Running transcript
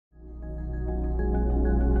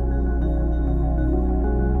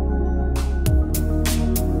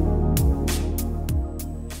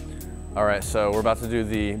All right, so we're about to do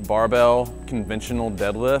the barbell conventional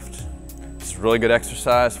deadlift. It's a really good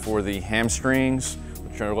exercise for the hamstrings,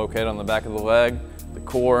 which are located on the back of the leg, the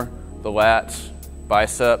core, the lats,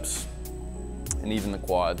 biceps, and even the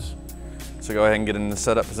quads. So go ahead and get in the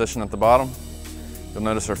setup position at the bottom. You'll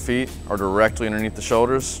notice our feet are directly underneath the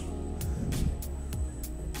shoulders.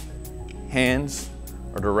 Hands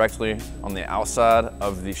are directly on the outside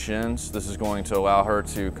of the shins. This is going to allow her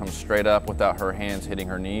to come straight up without her hands hitting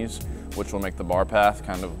her knees, which will make the bar path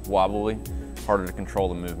kind of wobbly, harder to control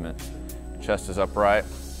the movement. Chest is upright,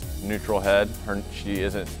 neutral head. She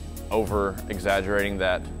isn't over exaggerating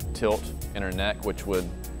that tilt in her neck, which would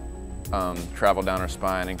travel down her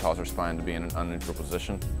spine and cause her spine to be in an unneutral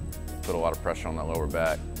position. Put a lot of pressure on that lower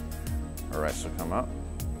back. All right, so come up.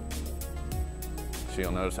 So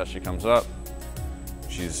you'll notice how she comes up.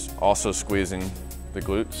 She's also squeezing the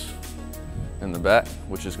glutes in the back,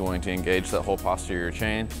 which is going to engage that whole posterior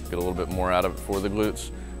chain, get a little bit more out of it for the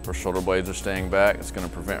glutes. Her shoulder blades are staying back. It's going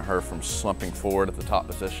to prevent her from slumping forward at the top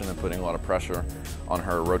position and putting a lot of pressure on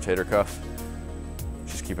her rotator cuff.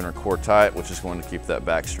 She's keeping her core tight, which is going to keep that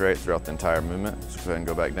back straight throughout the entire movement. So go ahead and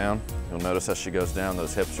go back down. You'll notice as she goes down,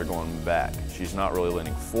 those hips are going back. She's not really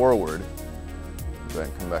leaning forward. Go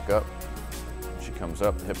ahead and come back up. She comes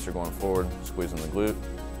up, the hips are going forward, squeezing the glute.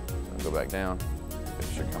 And go back down,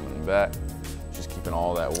 hips are coming back. She's keeping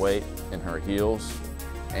all that weight in her heels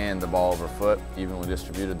and the ball of her foot evenly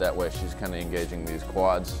distributed. That way she's kind of engaging these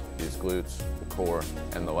quads, these glutes, the core,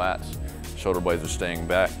 and the lats. Shoulder blades are staying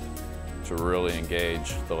back to really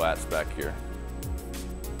engage the lats back here.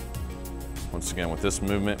 Once again, with this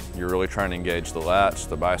movement, you're really trying to engage the lats,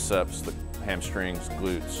 the biceps, the hamstrings,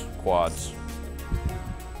 glutes, quads.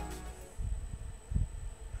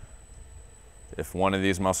 If one of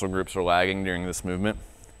these muscle groups are lagging during this movement,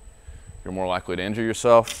 you're more likely to injure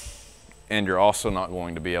yourself, and you're also not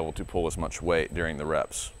going to be able to pull as much weight during the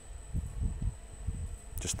reps.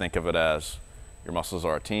 Just think of it as your muscles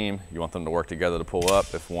are a team. You want them to work together to pull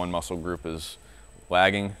up. If one muscle group is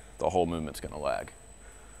lagging, the whole movement's going to lag.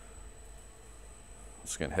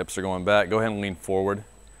 Once again, hips are going back. Go ahead and lean forward,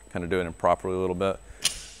 kind of do it improperly a little bit.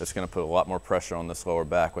 It's going to put a lot more pressure on this lower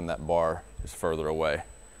back when that bar is further away.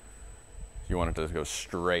 You want it to go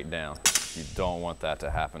straight down. You don't want that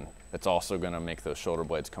to happen. It's also going to make those shoulder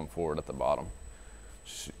blades come forward at the bottom,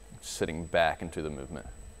 sitting back into the movement,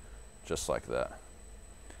 just like that.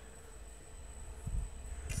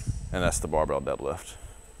 And that's the barbell deadlift.